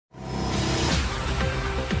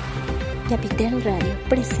Capital Radio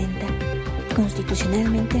presenta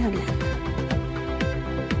Constitucionalmente Hablando.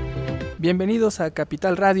 Bienvenidos a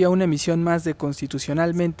Capital Radio, a una emisión más de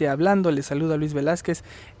Constitucionalmente Hablando. Les saluda Luis Velázquez.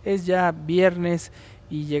 Es ya viernes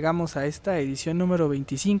y llegamos a esta edición número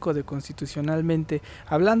 25 de Constitucionalmente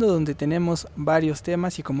Hablando, donde tenemos varios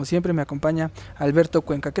temas y como siempre me acompaña Alberto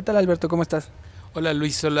Cuenca. ¿Qué tal, Alberto? ¿Cómo estás? Hola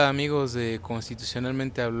Luis, hola amigos de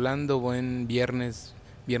Constitucionalmente Hablando, buen viernes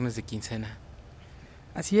de quincena.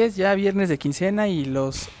 Así es, ya viernes de quincena y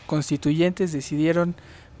los constituyentes decidieron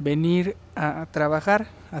venir a trabajar,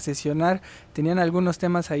 a sesionar. Tenían algunos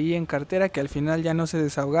temas ahí en cartera que al final ya no se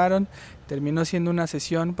desahogaron. Terminó siendo una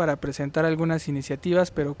sesión para presentar algunas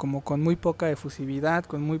iniciativas, pero como con muy poca efusividad,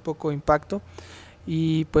 con muy poco impacto.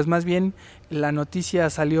 Y pues más bien la noticia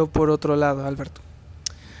salió por otro lado, Alberto.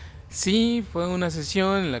 Sí, fue una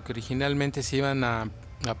sesión en la que originalmente se iban a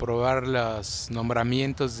aprobar los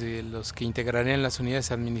nombramientos de los que integrarían las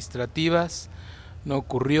unidades administrativas. No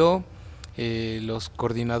ocurrió. Los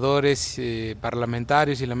coordinadores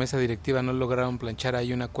parlamentarios y la mesa directiva no lograron planchar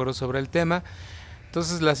ahí un acuerdo sobre el tema.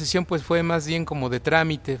 Entonces la sesión pues fue más bien como de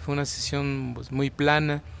trámite, fue una sesión pues muy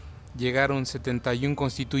plana. Llegaron 71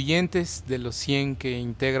 constituyentes de los 100 que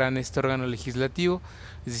integran este órgano legislativo,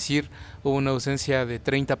 es decir, hubo una ausencia de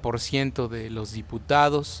 30% de los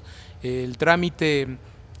diputados. Los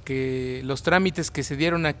trámites que se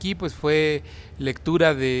dieron aquí pues fue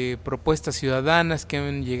lectura de propuestas ciudadanas que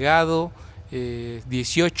han llegado.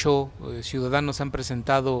 18 ciudadanos han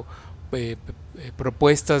presentado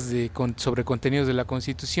propuestas sobre contenidos de la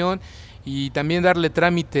Constitución, y también darle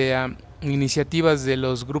trámite a iniciativas de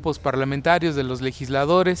los grupos parlamentarios, de los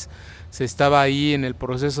legisladores. Se estaba ahí en el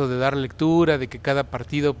proceso de dar lectura, de que cada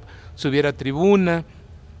partido subiera a tribuna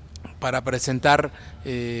para presentar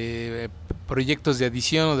proyectos de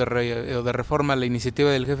adición o de reforma a la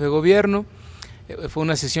iniciativa del jefe de gobierno. Fue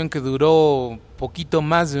una sesión que duró poquito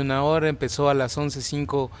más de una hora, empezó a las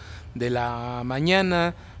 11:05 de la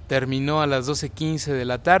mañana, terminó a las 12:15 de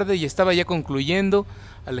la tarde y estaba ya concluyendo.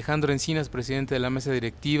 Alejandro Encinas, presidente de la mesa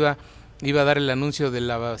directiva, iba a dar el anuncio de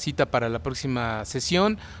la cita para la próxima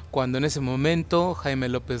sesión, cuando en ese momento Jaime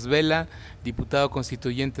López Vela, diputado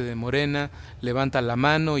constituyente de Morena, levanta la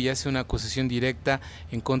mano y hace una acusación directa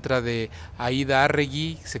en contra de Aída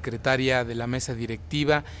Arregui, secretaria de la mesa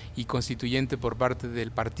directiva y constituyente por parte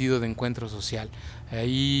del Partido de Encuentro Social.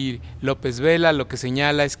 Ahí López Vela lo que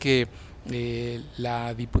señala es que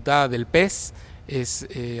la diputada del PES es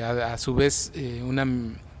a su vez una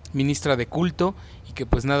ministra de culto, y que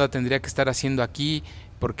pues nada tendría que estar haciendo aquí,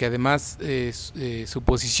 porque además su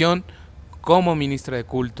posición como ministra de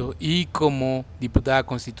culto y como diputada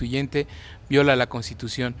constituyente viola la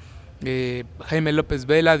Constitución. Jaime López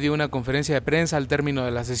Vela dio una conferencia de prensa al término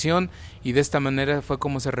de la sesión y de esta manera fue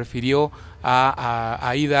como se refirió a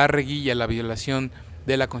Aída Arregui y a la violación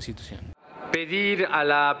de la Constitución. Pedir a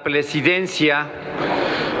la presidencia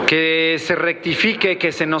que se rectifique,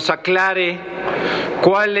 que se nos aclare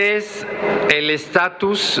cuál es el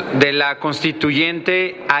estatus de la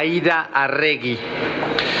constituyente Aída Arregui,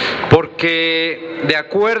 porque de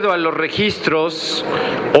acuerdo a los registros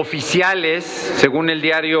oficiales, según el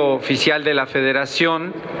Diario Oficial de la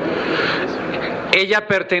Federación, ella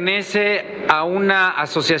pertenece a una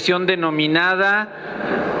asociación denominada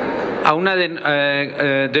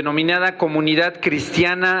Comunidad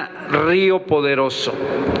Cristiana Río Poderoso.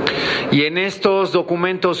 Y en estos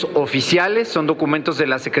documentos oficiales, son documentos de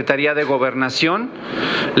la Secretaría de Gobernación,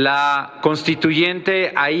 la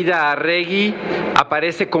constituyente Aída Arregui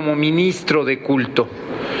aparece como ministro de culto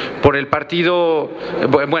por el partido,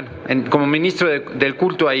 como ministro del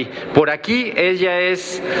culto ahí. Por aquí ella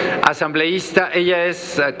es asambleísta, ella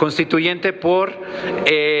es constituyente por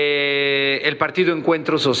el Partido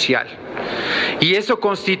Encuentro Social. Y eso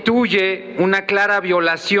constituye una clara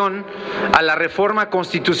violación a la reforma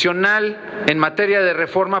constitucional en materia de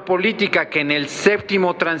reforma política, que en el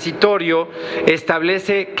 7º transitorio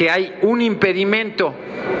establece que hay un impedimento,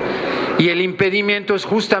 y el impedimento es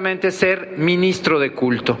justamente ser ministro de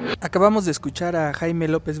culto. Acabamos de escuchar a Jaime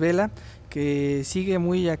López Vela, que sigue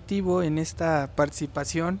muy activo en esta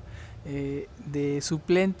participación de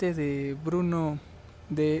suplente de Bruno.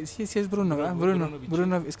 Sí es Bruno, ¿verdad?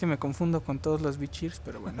 Bruno, es que me confundo con todos los Bichirs,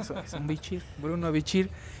 pero bueno, eso es un Bichir, Bruno Bichir,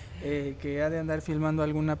 que ha de andar filmando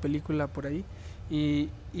alguna película por ahí,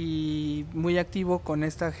 y muy activo con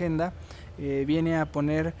esta agenda. Viene a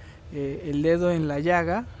poner el dedo en la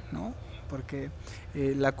llaga, ¿no? Porque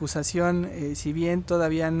la acusación, si bien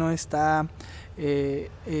todavía no está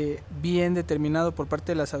bien determinado por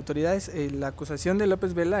parte de las autoridades, la acusación de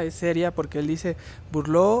López Vela es seria, porque él dice,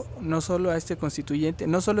 burló no solo a este constituyente,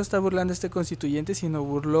 no solo está burlando a este constituyente, sino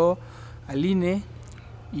burló al INE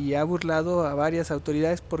y ha burlado a varias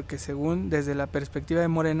autoridades porque según desde la perspectiva de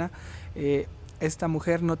Morena, esta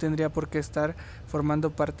mujer no tendría por qué estar formando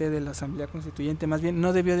parte de la Asamblea Constituyente, más bien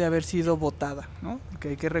no debió de haber sido votada, ¿no? Porque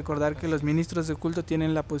hay que recordar que los ministros de culto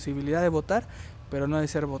tienen la posibilidad de votar, pero no de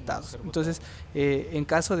ser votados. Entonces, en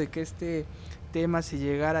caso de que este tema,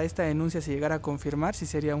 esta denuncia se llegara a confirmar, sí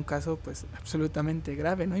sería un caso pues absolutamente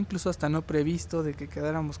grave, ¿no? Incluso hasta no previsto de que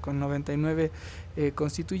quedáramos con 99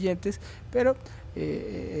 constituyentes, pero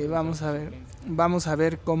vamos a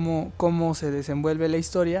ver cómo se desenvuelve la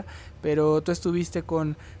historia. Pero tú estuviste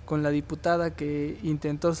con la diputada que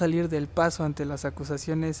intentó salir del paso ante las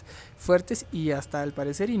acusaciones fuertes y hasta al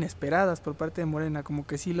parecer inesperadas por parte de Morena, como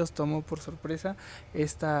que sí los tomó por sorpresa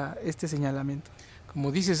este señalamiento.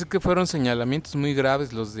 Como dices, es que fueron señalamientos muy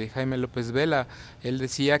graves los de Jaime López Vela. Él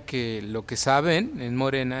decía que lo que saben en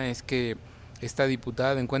Morena es que esta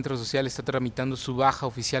diputada de Encuentro Social está tramitando su baja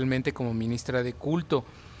oficialmente como ministra de culto.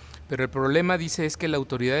 Pero el problema, dice, es que la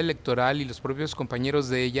autoridad electoral y los propios compañeros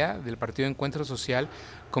de ella, del Partido Encuentro Social,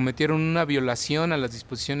 cometieron una violación a las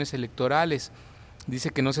disposiciones electorales.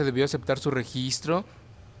 Dice que no se debió aceptar su registro,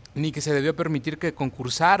 ni que se debió permitir que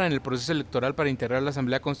concursara en el proceso electoral para integrar la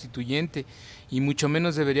Asamblea Constituyente, y mucho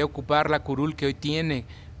menos debería ocupar la curul que hoy tiene,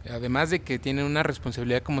 además de que tiene una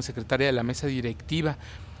responsabilidad como secretaria de la mesa directiva.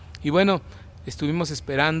 Y bueno, estuvimos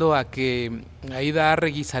esperando a que Aída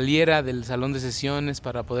Arregui saliera del salón de sesiones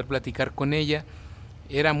para poder platicar con ella.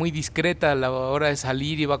 Era muy discreta a la hora de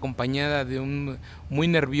salir, iba acompañada de un muy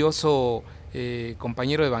nervioso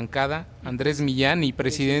compañero de bancada, Andrés Millán, y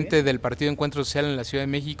presidente del Partido Encuentro Social en la Ciudad de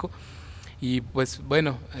México. Y pues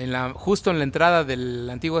bueno, justo en la entrada de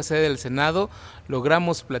la antigua sede del Senado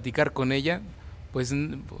logramos platicar con ella. Pues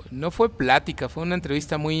no fue plática, fue una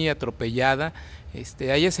entrevista muy atropellada.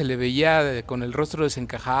 A ella se le veía con el rostro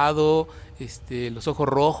desencajado, los ojos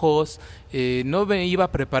rojos, no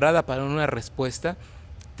iba preparada para una respuesta.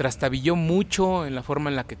 Trastabilló mucho en la forma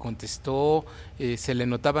en la que contestó, se le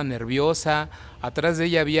notaba nerviosa. Atrás de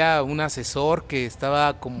ella había un asesor que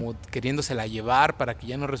estaba como queriéndosela llevar para que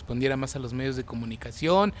ya no respondiera más a los medios de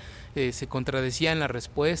comunicación. Se contradecía en las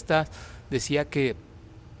respuestas, decía que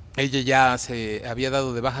ella ya se había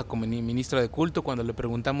dado de baja como ministra de culto. Cuando le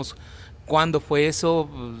preguntamos cuándo fue eso,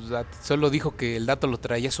 pues, solo dijo que el dato lo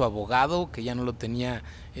traía su abogado, que ya no lo tenía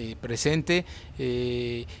presente,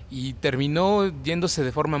 y terminó yéndose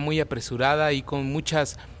de forma muy apresurada y con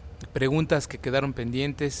muchas preguntas que quedaron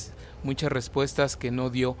pendientes, muchas respuestas que no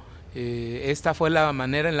dio. Esta fue la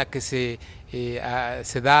manera en la que se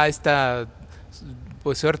da esta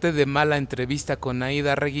pues suerte de mala entrevista con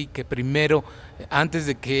Aída Arregui, que primero, antes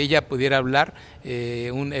de que ella pudiera hablar,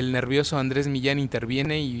 el nervioso Andrés Millán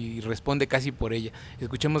interviene y responde casi por ella.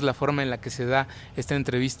 Escuchemos la forma en la que se da esta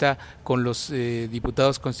entrevista con los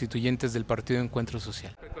diputados constituyentes del Partido Encuentro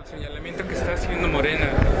Social. El señalamiento que está haciendo Morena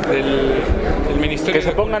del Ministerio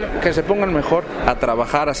que se pongan mejor a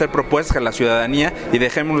trabajar, a hacer propuestas a la ciudadanía y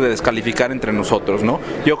dejemos de descalificar entre nosotros, ¿no?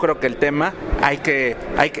 Yo creo que el tema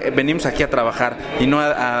venimos aquí a trabajar y no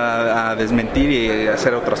a desmentir y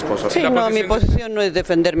hacer otras cosas. Sí, no, mi posición no es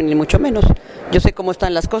defenderme ni mucho menos. Yo sé cómo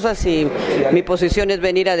están las cosas y mi posición es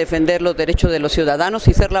venir a defender los derechos de los ciudadanos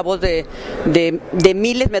y ser la voz de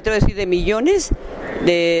miles, me atrevo a decir de millones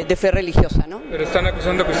de fe religiosa, ¿no? Pero están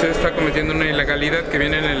acusando que usted está cometiendo una ilegalidad que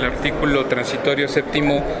viene en el artículo transitorio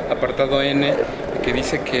séptimo, apartado N, que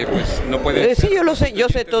dice que pues no puede... Sí, yo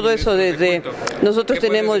sé todo eso desde... Nosotros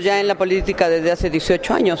tenemos ya en la política desde hace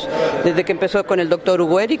 18 años, desde que empezó con el doctor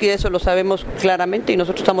Hugo Eric, y eso lo sabemos claramente y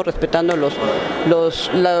nosotros estamos respetando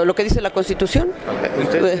lo que dice la Constitución.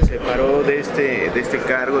 ¿Usted se separó de este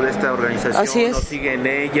cargo, de esta organización? Así es. ¿No sigue en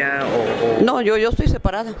ella? No, yo estoy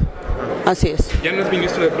separada. Así es. ¿Ya no es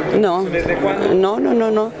ministro de culto? No. ¿Desde cuándo?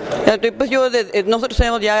 No. Pues nosotros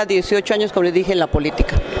tenemos ya 18 años, como les dije, en la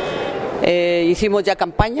política. Hicimos ya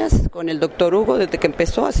campañas con el doctor Hugo desde que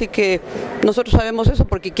empezó, así que nosotros sabemos eso,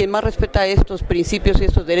 porque quien más respeta estos principios y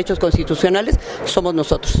estos derechos constitucionales somos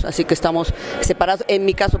nosotros, así que estamos separados en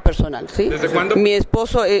mi caso personal, ¿sí? ¿Desde cuándo? Mi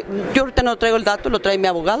esposo, yo ahorita no traigo el dato, lo trae mi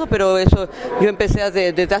abogado, pero eso yo empecé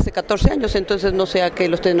desde hace 14 años, entonces no sé a qué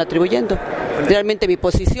lo estén atribuyendo. Realmente mi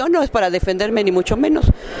posición no es para defenderme ni mucho menos,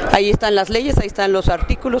 ahí están las leyes, ahí están los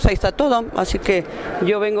artículos, ahí está todo, así que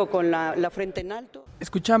yo vengo con la frente en alto.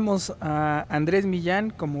 Escuchamos a Andrés Millán,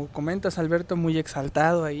 como comentas, Alberto, muy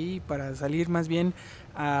exaltado ahí para salir más bien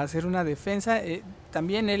a hacer una defensa.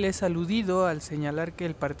 También él es aludido al señalar que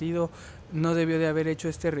el partido no debió de haber hecho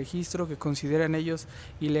este registro que consideran ellos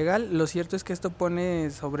ilegal. Lo cierto es que esto pone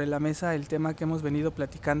sobre la mesa el tema que hemos venido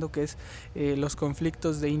platicando, que es los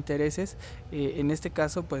conflictos de intereses. En este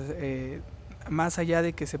caso, pues más allá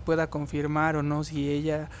de que se pueda confirmar o no si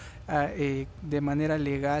ella de manera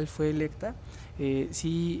legal fue electa,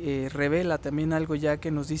 sí revela también algo ya que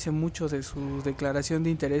nos dice mucho de su declaración de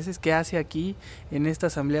intereses, que hace aquí en esta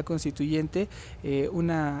Asamblea Constituyente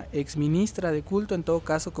una exministra de culto, en todo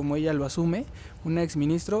caso como ella lo asume, una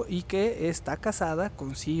exministro, y que está casada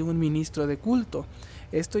con sí un ministro de culto.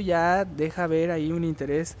 Esto ya deja ver ahí un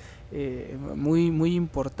interés muy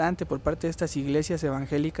importante por parte de estas iglesias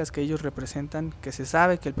evangélicas que ellos representan, que se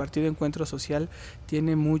sabe que el Partido Encuentro Social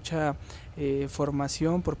tiene mucha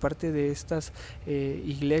formación por parte de estas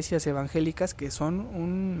iglesias evangélicas, que son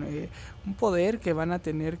un poder que van a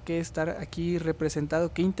tener que estar aquí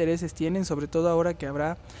representado, qué intereses tienen, sobre todo ahora que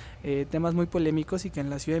habrá temas muy polémicos y que en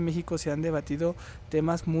la Ciudad de México se han debatido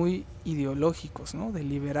temas muy ideológicos, ¿no? De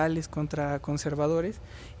liberales contra conservadores,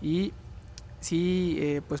 y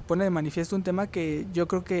sí pues pone de manifiesto un tema que yo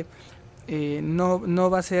creo que no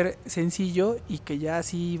va a ser sencillo, y que ya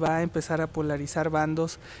sí va a empezar a polarizar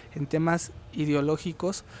bandos en temas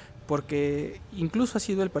ideológicos, porque incluso ha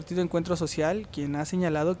sido el Partido Encuentro Social quien ha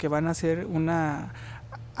señalado que van a hacer una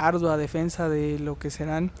ardua defensa de lo que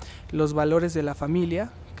serán los valores de la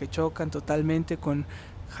familia, que chocan totalmente con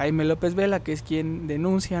Jaime López Vela, que es quien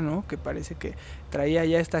denuncia, ¿no?, que parece que traía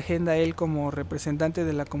ya esta agenda él como representante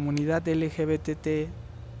de la comunidad LGBTI,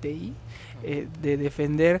 de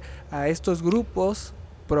defender a estos grupos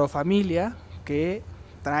pro familia que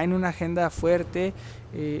traen una agenda fuerte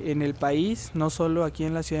en el país, no solo aquí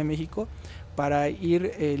en la Ciudad de México, para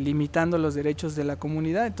ir limitando los derechos de la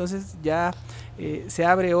comunidad. Entonces ya se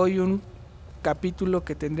abre hoy un capítulo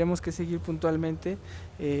que tendremos que seguir puntualmente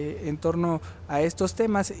en torno a estos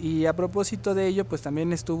temas. Y a propósito de ello, pues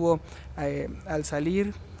también estuvo al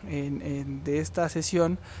salir de esta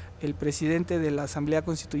sesión el presidente de la Asamblea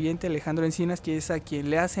Constituyente, Alejandro Encinas, que es a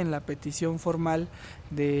quien le hacen la petición formal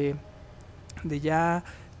de ya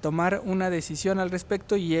tomar una decisión al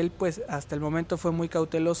respecto, y él pues hasta el momento fue muy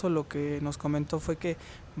cauteloso. Lo que nos comentó fue que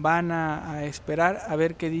van a esperar a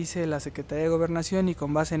ver qué dice la Secretaría de Gobernación, y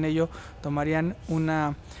con base en ello tomarían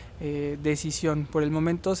una decisión. Por el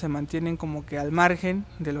momento se mantienen como que al margen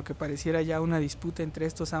de lo que pareciera ya una disputa entre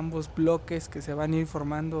estos ambos bloques que se van a ir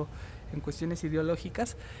formando en cuestiones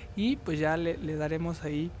ideológicas, y pues ya le daremos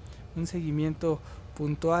ahí un seguimiento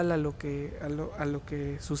puntual a lo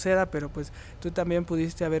que suceda. Pero pues tú también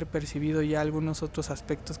pudiste haber percibido ya algunos otros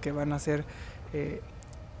aspectos que van a ser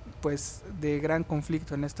pues de gran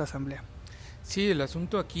conflicto en esta asamblea. Sí, el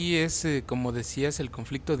asunto aquí es, como decías, el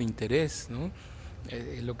conflicto de interés, ¿no?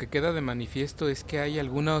 Lo que queda de manifiesto es que hay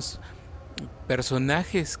algunos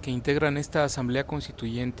personajes que integran esta Asamblea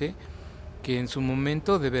Constituyente que en su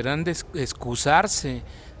momento deberán de excusarse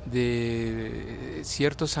de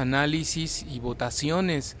ciertos análisis y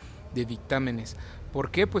votaciones de dictámenes. ¿Por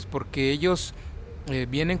qué? Pues porque ellos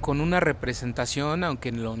vienen con una representación,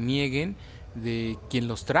 aunque lo nieguen, de quién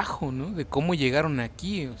los trajo, ¿no? De cómo llegaron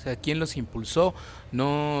aquí, o sea, quién los impulsó.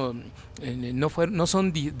 No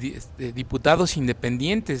son diputados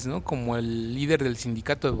independientes, ¿no?, como el líder del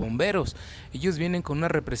sindicato de bomberos. Ellos vienen con una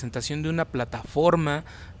representación de una plataforma,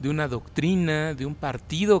 de una doctrina, de un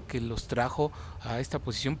partido que los trajo a esta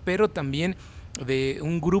posición, pero también de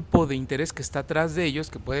un grupo de interés que está atrás de ellos,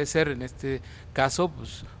 que puede ser en este caso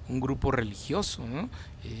pues un grupo religioso, ¿no?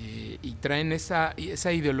 Y traen esa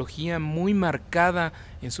ideología muy marcada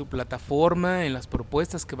en su plataforma, en las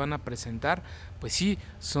propuestas que van a presentar. Pues sí,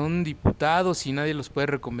 son diputados y nadie los puede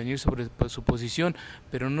reconvenir sobre su posición,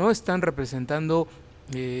 pero no están representando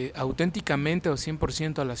auténticamente o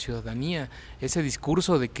 100% a la ciudadanía. Ese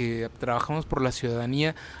discurso de que trabajamos por la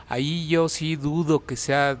ciudadanía, ahí yo sí dudo que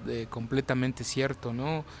sea completamente cierto,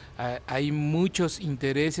 ¿no? Hay muchos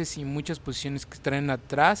intereses y muchas posiciones que traen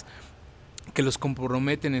atrás que los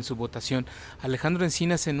comprometen en su votación. Alejandro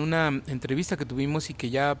Encinas, en una entrevista que tuvimos y que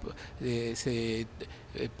ya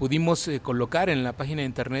pudimos colocar en la página de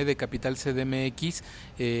internet de Capital CDMX,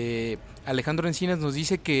 Alejandro Encinas nos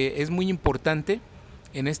dice que es muy importante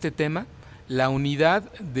en este tema la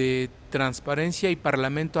unidad de transparencia y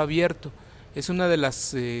parlamento abierto. Es una de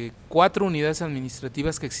las 4 unidades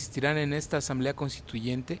administrativas que existirán en esta Asamblea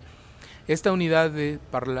Constituyente. Esta unidad de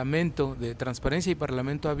parlamento, de transparencia y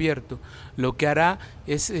parlamento abierto, lo que hará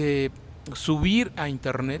es subir a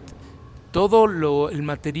internet todo el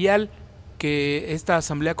material que esta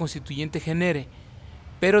Asamblea Constituyente genere,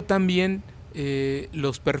 pero también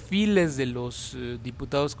los perfiles de los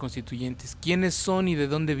diputados constituyentes, quiénes son y de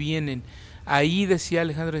dónde vienen. Ahí, decía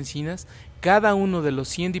Alejandro Encinas, cada uno de los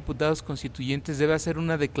 100 diputados constituyentes debe hacer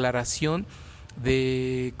una declaración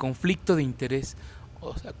de conflicto de interés.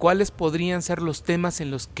 O sea, ¿cuáles podrían ser los temas en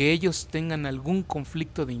los que ellos tengan algún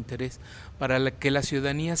conflicto de interés para que la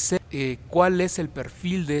ciudadanía sepa cuál es el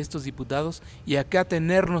perfil de estos diputados y a qué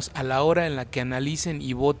atenernos a la hora en la que analicen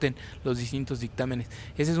y voten los distintos dictámenes?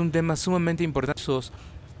 Ese es un tema sumamente importante.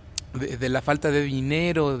 De la falta de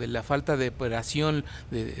dinero, de la falta de operación,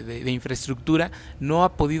 de infraestructura, no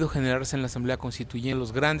ha podido generarse en la Asamblea Constituyente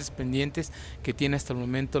los grandes pendientes que tiene hasta el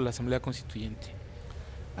momento la Asamblea Constituyente.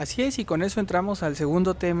 Así es, y con eso entramos al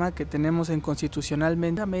segundo tema que tenemos en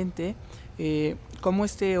constitucionalmente, cómo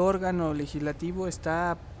este órgano legislativo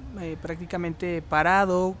está prácticamente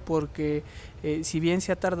parado, porque si bien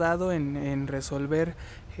se ha tardado en resolver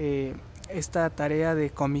esta tarea de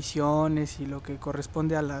comisiones y lo que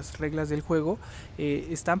corresponde a las reglas del juego,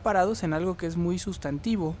 están parados en algo que es muy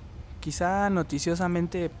sustantivo. Quizá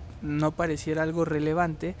noticiosamente no pareciera algo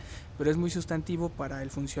relevante, pero es muy sustantivo para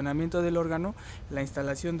el funcionamiento del órgano, la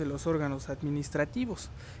instalación de los órganos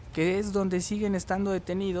administrativos, que es donde siguen estando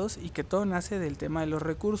detenidos, y que todo nace del tema de los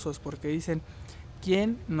recursos, porque dicen,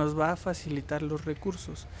 ¿quién nos va a facilitar los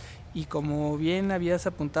recursos? Y como bien habías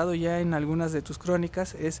apuntado ya en algunas de tus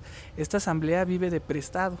crónicas, esta asamblea vive de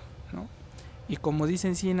prestado, ¿no? Y como dice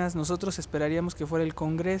Encinas, nosotros esperaríamos que fuera el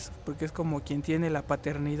Congreso, porque es como quien tiene la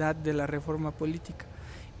paternidad de la reforma política,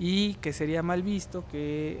 y que sería mal visto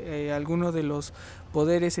que alguno de los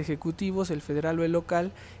poderes ejecutivos, el federal o el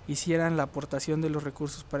local, hicieran la aportación de los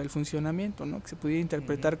recursos para el funcionamiento, ¿no? Que se pudiera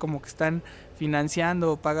interpretar como que están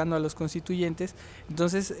financiando o pagando a los constituyentes.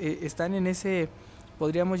 Entonces están en ese,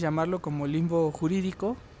 podríamos llamarlo como limbo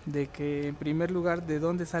jurídico, de que en primer lugar de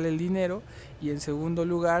dónde sale el dinero, y en segundo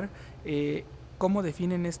lugar cómo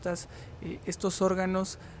definen estos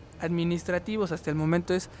órganos administrativos. Hasta el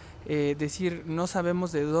momento es decir, no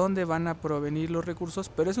sabemos de dónde van a provenir los recursos,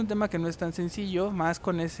 pero es un tema que no es tan sencillo, más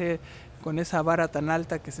con esa vara tan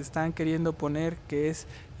alta que se están queriendo poner, que es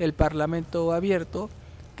el Parlamento abierto,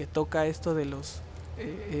 que toca esto de los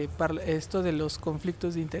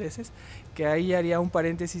conflictos de intereses, que ahí haría un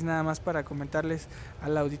paréntesis nada más para comentarles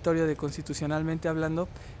al auditorio de Constitucionalmente Hablando,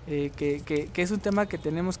 que es un tema que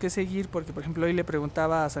tenemos que seguir, porque por ejemplo hoy le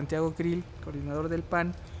preguntaba a Santiago Krill, coordinador del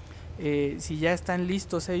PAN, si ya están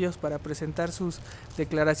listos ellos para presentar sus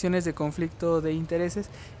declaraciones de conflicto de intereses,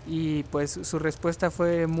 y pues su respuesta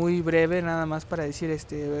fue muy breve, nada más para decir,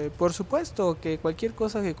 por supuesto que cualquier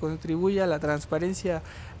cosa que contribuya a la transparencia,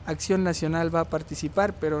 Acción Nacional va a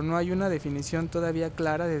participar, pero no hay una definición todavía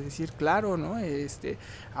clara de decir, claro, ¿no?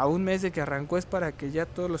 A un mes de que arrancó es para que ya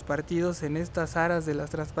todos los partidos en estas aras de la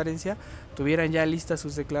transparencia tuvieran ya listas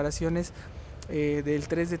sus declaraciones del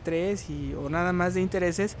 3 de 3 o nada más de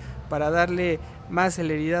intereses, para darle más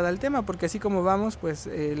celeridad al tema, porque así como vamos, pues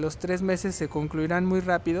los 3 meses se concluirán muy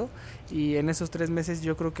rápido, y en esos 3 meses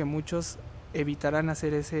yo creo que muchos evitarán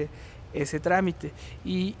hacer ese trámite,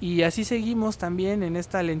 y así seguimos también en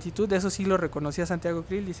esta lentitud. Eso sí lo reconocía Santiago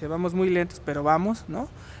Krill, dice, vamos muy lentos, pero vamos, ¿no?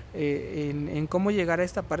 En cómo llegar a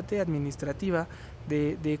esta parte administrativa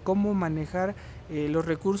de cómo manejar los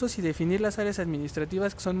recursos y definir las áreas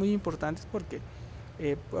administrativas, que son muy importantes, porque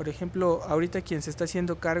por ejemplo, ahorita quien se está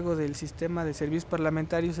haciendo cargo del sistema de servicios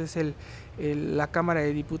parlamentarios es la Cámara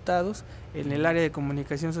de Diputados. En el área de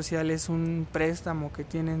comunicación social es un préstamo que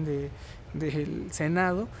tienen del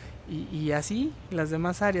Senado, y así las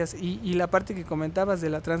demás áreas. Y la parte que comentabas de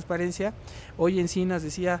la transparencia, hoy Encinas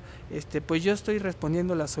decía, pues yo estoy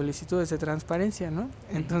respondiendo las solicitudes de transparencia, ¿no?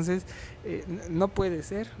 Entonces no puede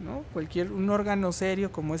ser, ¿no? Un órgano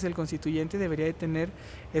serio como es el constituyente debería de tener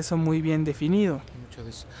eso muy bien definido.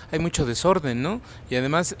 Hay mucho desorden, ¿no? Y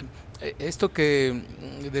además esto que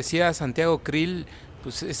decía Santiago Krill,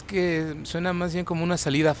 pues es que suena más bien como una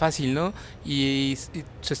salida fácil, ¿no? Y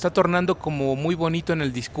se está tornando como muy bonito en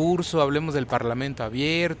el discurso. Hablemos del Parlamento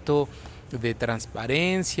abierto, de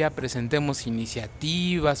transparencia, presentemos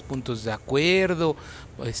iniciativas, puntos de acuerdo,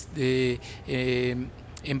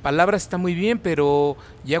 en palabras está muy bien, pero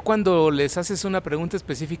ya cuando les haces una pregunta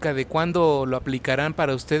específica de cuándo lo aplicarán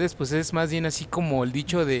para ustedes, pues es más bien así como el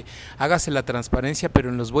dicho de hágase la transparencia pero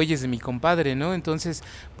en los bueyes de mi compadre, ¿no? Entonces,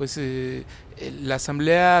 pues la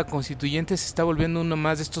Asamblea Constituyente se está volviendo uno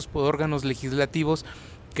más de estos órganos legislativos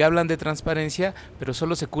que hablan de transparencia, pero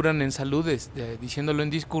solo se curan en salud, diciéndolo en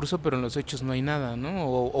discurso, pero en los hechos no hay nada, ¿no?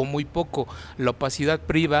 O muy poco. La opacidad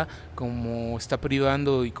priva, como está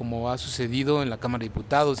privando y como ha sucedido en la Cámara de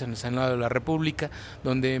Diputados, en el Senado de la República,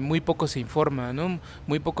 donde muy poco se informa, ¿no?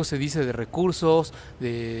 Muy poco se dice de recursos,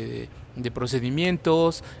 de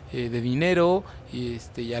procedimientos, de dinero, y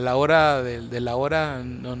a la hora de la hora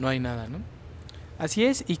no hay nada, ¿no? Así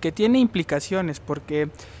es, y que tiene implicaciones, porque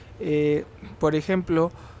por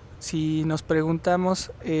ejemplo, si nos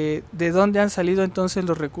preguntamos de dónde han salido entonces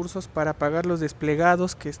los recursos para pagar los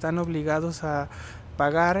desplegados que están obligados a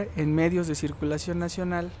pagar en medios de circulación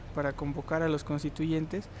nacional para convocar a los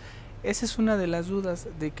constituyentes, esa es una de las dudas,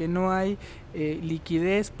 de que no hay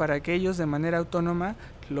liquidez para que ellos de manera autónoma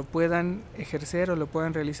lo puedan ejercer o lo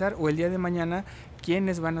puedan realizar, o el día de mañana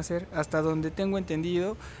quiénes van a ser. Hasta donde tengo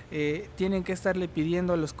entendido, tienen que estarle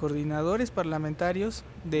pidiendo a los coordinadores parlamentarios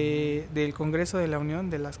del Congreso de la Unión,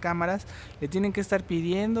 de las cámaras, le tienen que estar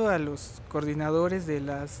pidiendo a los coordinadores de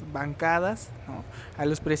las bancadas, ¿no?, a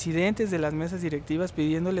los presidentes de las mesas directivas,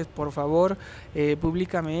 pidiéndoles por favor,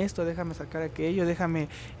 públicame esto, déjame sacar aquello, déjame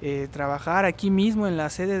trabajar aquí mismo en la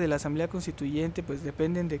sede de la Asamblea Constituyente. Pues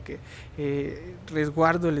dependen de que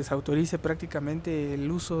resguardo les autorice prácticamente el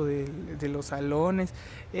uso de los salones.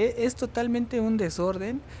 Es totalmente un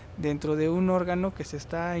desorden dentro de un órgano que se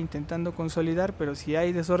está intentando consolidar, pero si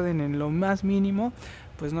hay desorden en lo más mínimo,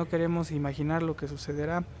 pues no queremos imaginar lo que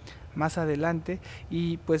sucederá más adelante.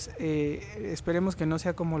 Y pues esperemos que no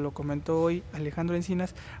sea como lo comentó hoy Alejandro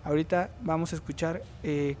Encinas. Ahorita vamos a escuchar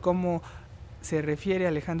cómo se refiere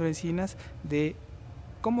Alejandro Encinas de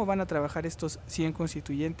cómo van a trabajar estos 100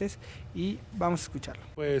 constituyentes, y vamos a escucharlo.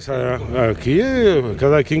 Pues aquí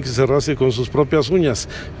cada quien que se rasgue con sus propias uñas.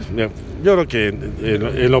 Yo creo que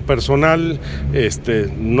en lo personal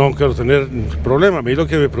no quiero tener problema. A mí lo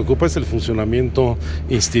que me preocupa es el funcionamiento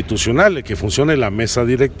institucional, que funcione la mesa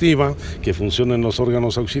directiva, que funcionen los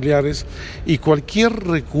órganos auxiliares, y cualquier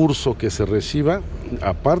recurso que se reciba,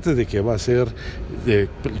 aparte de que va a ser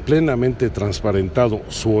plenamente transparentado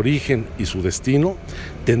su origen y su destino,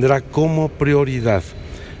 tendrá como prioridad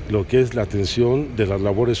lo que es la atención de las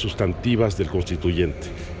labores sustantivas del constituyente,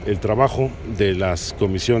 el trabajo de las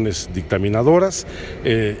comisiones dictaminadoras,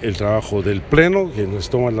 el trabajo del pleno, que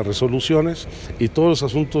nos toman las resoluciones, y todos los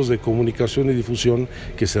asuntos de comunicación y difusión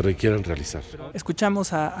que se requieran realizar.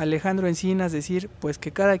 Escuchamos a Alejandro Encinas decir pues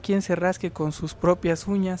que cada quien se rasque con sus propias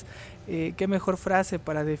uñas. Qué mejor frase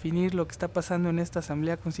para definir lo que está pasando en esta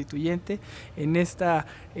Asamblea Constituyente, en esta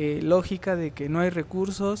lógica de que no hay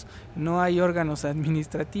recursos, no hay órganos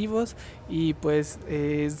administrativos, y pues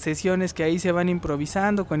sesiones que ahí se van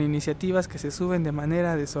improvisando con iniciativas que se suben de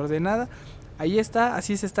manera desordenada. Ahí está,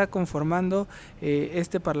 así se está conformando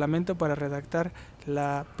este Parlamento para redactar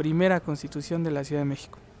la primera Constitución de la Ciudad de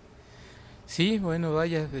México. Sí, bueno,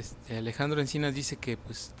 vaya, Alejandro Encinas dice que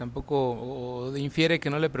pues tampoco, o infiere que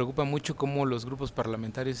no le preocupa mucho cómo los grupos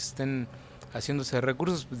parlamentarios estén haciéndose de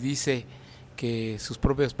recursos. Pues dice que sus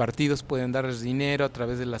propios partidos pueden darles dinero a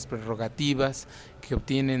través de las prerrogativas que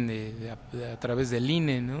obtienen a través del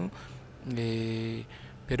INE, ¿no?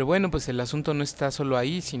 Pero bueno, pues el asunto no está solo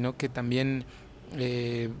ahí, sino que también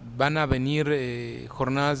van a venir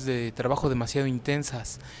jornadas de trabajo demasiado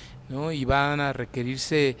intensas, ¿no? Y van a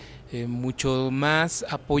requerirse mucho más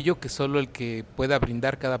apoyo que solo el que pueda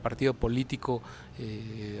brindar cada partido político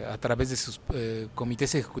a través de sus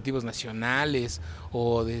comités ejecutivos nacionales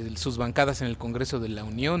o de sus bancadas en el Congreso de la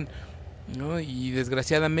Unión, ¿no? Y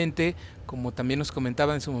desgraciadamente, como también nos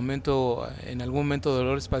comentaba en su momento, en algún momento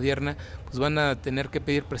Dolores Padierna, pues van a tener que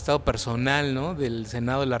pedir prestado personal, ¿no?, del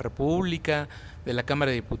Senado de la República, de la Cámara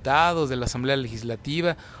de Diputados, de la Asamblea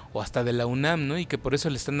Legislativa o hasta de la UNAM, ¿no? Y que por eso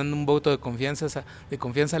le están dando un voto de confianza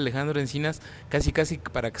a Alejandro Encinas, casi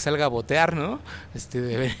para que salga a votear, ¿no?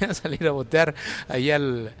 Debería salir a votear ahí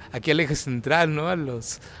aquí al eje central, ¿no?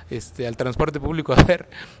 Al transporte público, a ver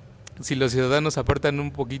si los ciudadanos aportan un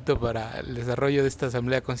poquito para el desarrollo de esta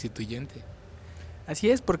Asamblea Constituyente. Así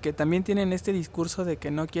es, porque también tienen este discurso de que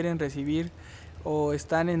no quieren recibir o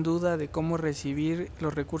están en duda de cómo recibir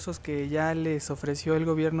los recursos que ya les ofreció el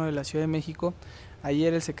gobierno de la Ciudad de México.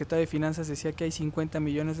 Ayer el secretario de Finanzas decía que hay 50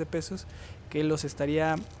 millones de pesos que los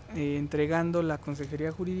estaría entregando la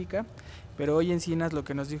Consejería Jurídica, pero hoy Encinas lo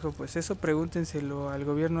que nos dijo, pues eso pregúntenselo al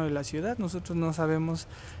gobierno de la ciudad, nosotros no sabemos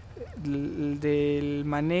del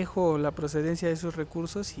manejo o la procedencia de esos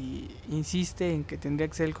recursos, y insiste en que tendría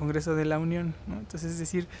que ser el Congreso de la Unión, ¿no? Entonces, es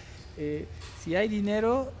decir, si hay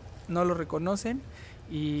dinero no lo reconocen,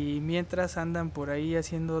 y mientras andan por ahí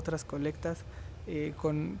haciendo otras colectas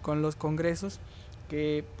con los congresos,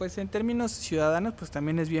 que pues en términos ciudadanos pues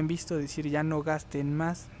también es bien visto decir ya no gasten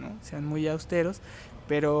más, ¿no? Sean muy austeros,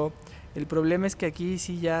 pero el problema es que aquí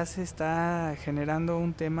sí ya se está generando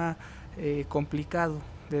un tema complicado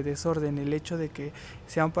de desorden, el hecho de que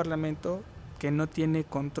sea un parlamento que no tiene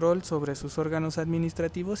control sobre sus órganos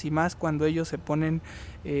administrativos, y más cuando ellos se ponen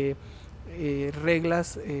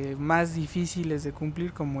reglas más difíciles de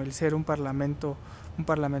cumplir, como el ser un parlamento un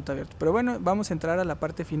parlamento abierto. Pero bueno, vamos a entrar a la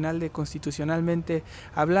parte final de Constitucionalmente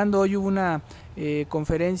Hablando. Hoy hubo una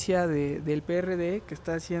conferencia del PRD que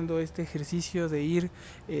está haciendo este ejercicio de ir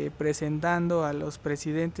presentando a los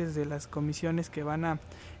presidentes de las comisiones que van a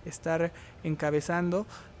estar encabezando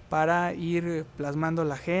para ir plasmando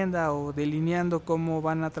la agenda o delineando cómo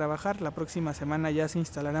van a trabajar. La próxima semana ya se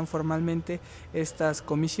instalarán formalmente estas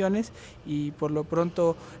comisiones y por lo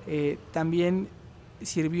pronto también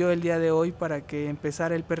sirvió el día de hoy para que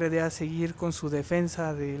empezara el PRD a seguir con su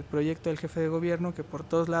defensa del proyecto del jefe de gobierno, que por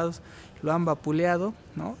todos lados lo han vapuleado,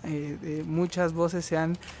 ¿no? Muchas voces se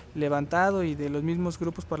han levantado y de los mismos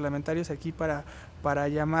grupos parlamentarios aquí para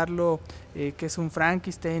llamarlo que es un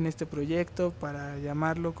Frankenstein este proyecto, para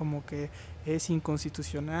llamarlo como que es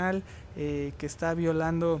inconstitucional, que está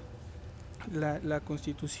violando la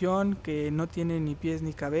Constitución, que no tiene ni pies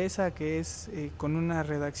ni cabeza, que es con una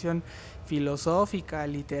redacción filosófica,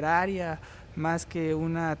 literaria, más que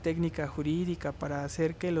una técnica jurídica para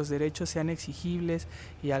hacer que los derechos sean exigibles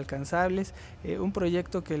y alcanzables, un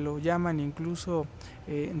proyecto que lo llaman incluso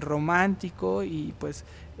romántico y pues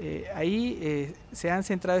ahí se han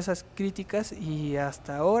centrado esas críticas y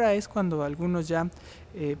hasta ahora es cuando algunos ya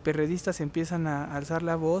perredistas empiezan a alzar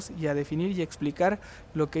la voz y a definir y explicar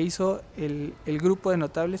lo que hizo el grupo de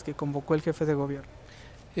notables que convocó el jefe de gobierno.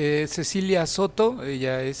 Cecilia Soto,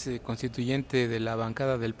 ella es constituyente de la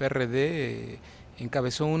bancada del PRD,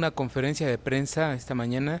 encabezó una conferencia de prensa esta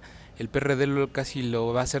mañana. El PRD casi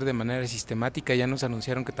lo va a hacer de manera sistemática, ya nos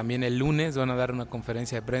anunciaron que también el lunes van a dar una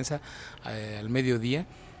conferencia de prensa al mediodía.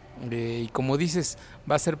 Y como dices,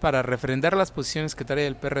 va a ser para refrendar las posiciones que trae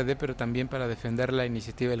el PRD, pero también para defender la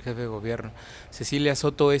iniciativa del jefe de gobierno. Cecilia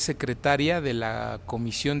Soto es secretaria de la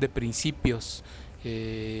Comisión de Principios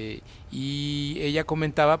y ella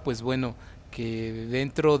comentaba, pues bueno, que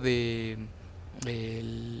dentro de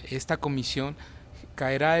esta comisión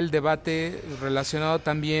caerá el debate relacionado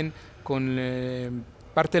también con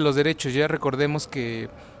parte de los derechos. Ya recordemos que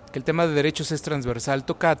el tema de derechos es transversal,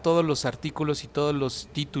 toca a todos los artículos y todos los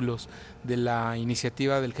títulos de la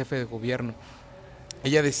iniciativa del jefe de gobierno.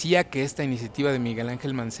 Ella decía que esta iniciativa de Miguel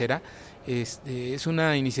Ángel Mancera es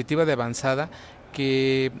una iniciativa de avanzada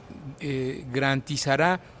que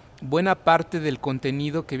garantizará buena parte del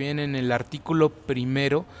contenido que viene en el artículo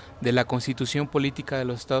primero de la Constitución Política de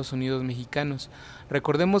los Estados Unidos Mexicanos.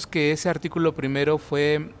 Recordemos que ese artículo primero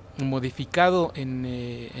fue modificado en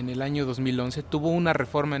el año 2011, tuvo una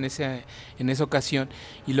reforma en esa ocasión,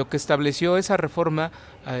 y lo que estableció esa reforma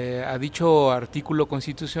a dicho artículo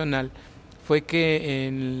constitucional fue que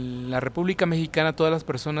en la República Mexicana todas las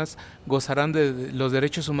personas gozarán de los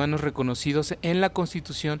derechos humanos reconocidos en la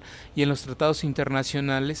Constitución y en los tratados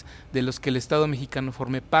internacionales de los que el Estado mexicano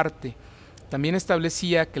forme parte. También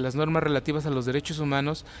establecía que las normas relativas a los derechos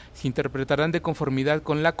humanos se interpretarán de conformidad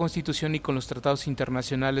con la Constitución y con los tratados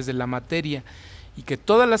internacionales de la materia, y que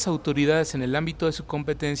todas las autoridades en el ámbito de su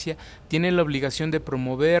competencia tienen la obligación de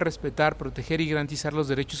promover, respetar, proteger y garantizar los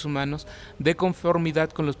derechos humanos de conformidad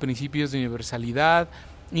con los principios de universalidad,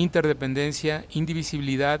 interdependencia,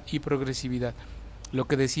 indivisibilidad y progresividad. Lo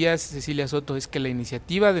que decía Cecilia Soto es que la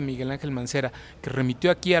iniciativa de Miguel Ángel Mancera, que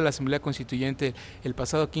remitió aquí a la Asamblea Constituyente el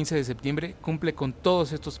pasado 15 de septiembre, cumple con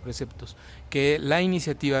todos estos preceptos, que la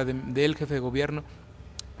iniciativa del jefe de gobierno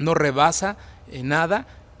no rebasa en nada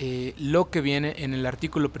lo que viene en el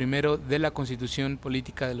artículo primero de la Constitución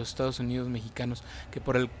Política de los Estados Unidos Mexicanos, que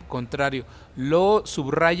por el contrario lo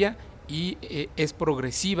subraya y es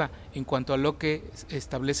progresiva en cuanto a lo que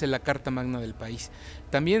establece la Carta Magna del país.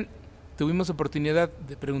 También tuvimos oportunidad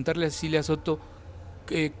de preguntarle a Cecilia Soto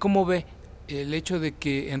cómo ve el hecho de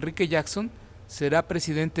que Enrique Jackson será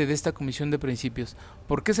presidente de esta Comisión de Principios.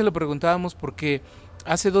 ¿Por qué se lo preguntábamos? Porque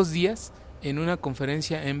hace 2 días, en una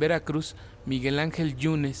conferencia en Veracruz, Miguel Ángel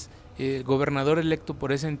Yunes, gobernador electo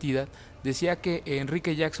por esa entidad, decía que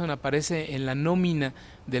Enrique Jackson aparece en la nómina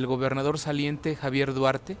del gobernador saliente Javier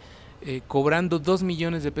Duarte, cobrando 2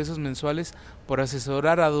 millones de pesos mensuales por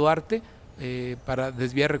asesorar a Duarte para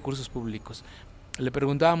desviar recursos públicos. Le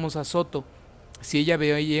preguntábamos a Soto si ella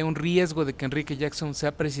veía un riesgo de que Enrique Jackson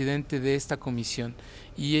sea presidente de esta comisión,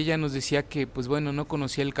 y ella nos decía que pues bueno, no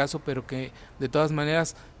conocía el caso, pero que de todas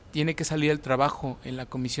maneras tiene que salir el trabajo en la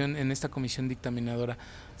comisión, en esta comisión dictaminadora.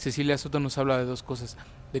 Cecilia Soto nos habla de 2 cosas,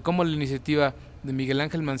 de cómo la iniciativa de Miguel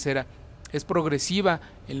Ángel Mancera es progresiva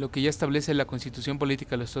en lo que ya establece la Constitución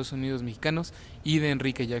Política de los Estados Unidos Mexicanos, y de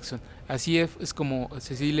Enrique Jackson. Así es como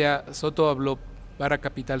Cecilia Soto habló para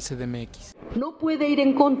Capital CDMX. No puede ir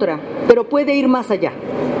en contra, pero puede ir más allá,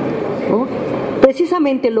 ¿no?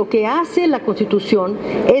 precisamente lo que hace la Constitución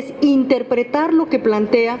es interpretar lo que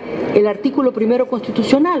plantea el artículo 1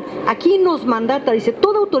 constitucional. Aquí nos mandata, dice,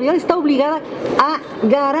 toda autoridad está obligada a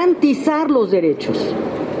garantizar los derechos.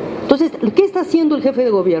 Entonces, ¿qué está haciendo el jefe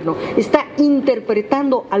de gobierno? Está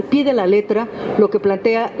interpretando al pie de la letra lo que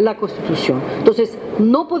plantea la Constitución. Entonces,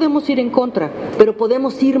 no podemos ir en contra, pero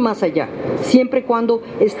podemos ir más allá, siempre y cuando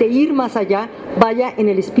ir más allá vaya en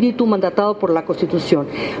el espíritu mandatado por la Constitución.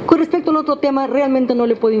 Con respecto al otro tema, realmente no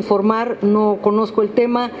le puedo informar, no conozco el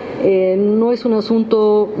tema, no es un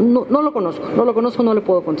asunto, no lo conozco, no le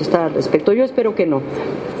puedo contestar al respecto. Yo espero que no.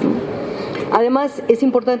 Además, es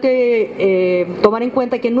importante tomar en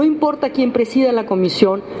cuenta que no importa quién presida la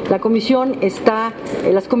comisión, las comisiones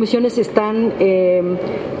están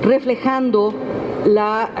reflejando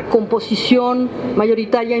la composición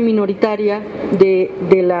mayoritaria y minoritaria de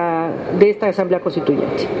esta Asamblea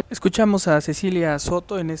Constituyente. Escuchamos a Cecilia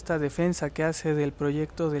Soto en esta defensa que hace del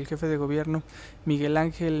proyecto del jefe de gobierno Miguel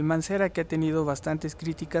Ángel Mancera, que ha tenido bastantes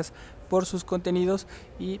críticas por sus contenidos,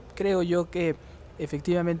 y creo yo que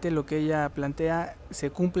efectivamente lo que ella plantea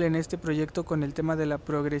se cumple en este proyecto con el tema de la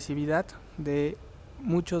progresividad de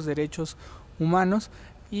muchos derechos humanos,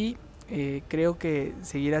 y creo que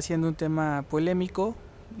seguirá siendo un tema polémico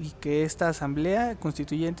y que esta asamblea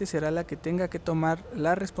constituyente será la que tenga que tomar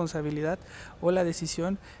la responsabilidad o la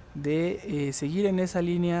decisión de seguir en esa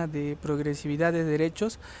línea de progresividad de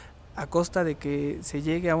derechos, a costa de que se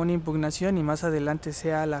llegue a una impugnación y más adelante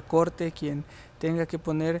sea la Corte quien tenga que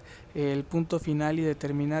poner el punto final y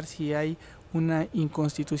determinar si hay una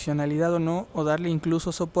inconstitucionalidad o no, o darle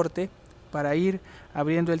incluso soporte para ir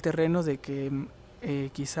abriendo el terreno de que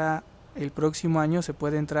quizá el próximo año se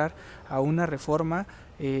puede entrar a una reforma,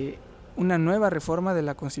 una nueva reforma de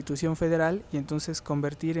la Constitución Federal, y entonces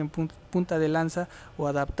convertir en punta de lanza o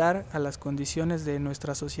adaptar a las condiciones de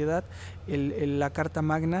nuestra sociedad la Carta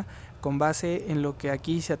Magna con base en lo que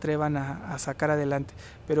aquí se atrevan a sacar adelante.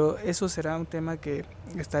 Pero eso será un tema que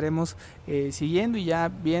estaremos siguiendo y ya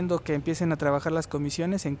viendo que empiecen a trabajar las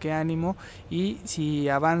comisiones, en qué ánimo y si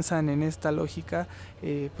avanzan en esta lógica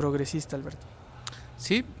progresista, Alberto.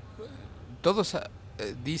 Sí, todos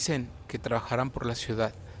dicen que trabajarán por la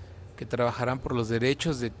ciudad, que trabajarán por los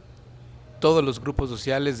derechos de todos los grupos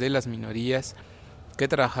sociales, de las minorías, que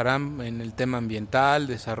trabajarán en el tema ambiental,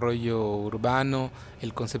 desarrollo urbano,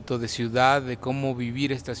 el concepto de ciudad, de cómo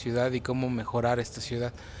vivir esta ciudad y cómo mejorar esta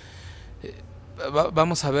ciudad.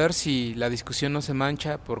 Vamos a ver si la discusión no se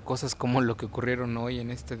mancha por cosas como lo que ocurrieron hoy en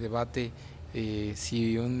este debate,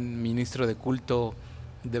 si un ministro de culto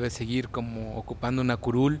debe seguir como ocupando una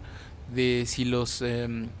curul, de si los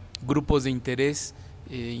grupos de interés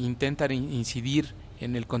intentan incidir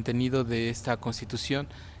en el contenido de esta Constitución.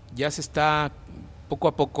 Ya se está poco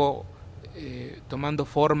a poco tomando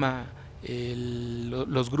forma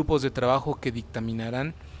los grupos de trabajo que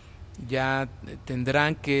dictaminarán. Ya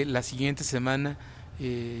tendrán que la siguiente semana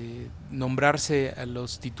nombrarse a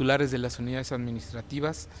los titulares de las unidades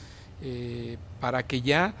administrativas para que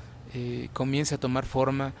ya comience a tomar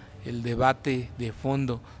forma el debate de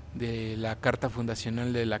fondo de la Carta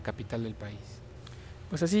Fundacional de la capital del país.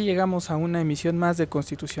 Pues así llegamos a una emisión más de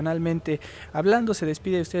Constitucionalmente Hablando. Se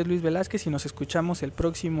despide de usted Luis Velázquez y nos escuchamos el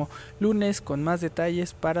próximo lunes con más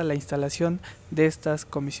detalles para la instalación de estas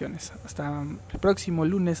comisiones. Hasta el próximo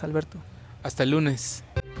lunes, Alberto. Hasta el lunes.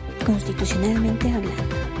 Constitucionalmente Hablando.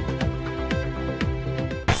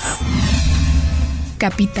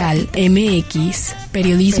 Capital MX,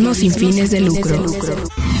 periodismo sin fines de lucro.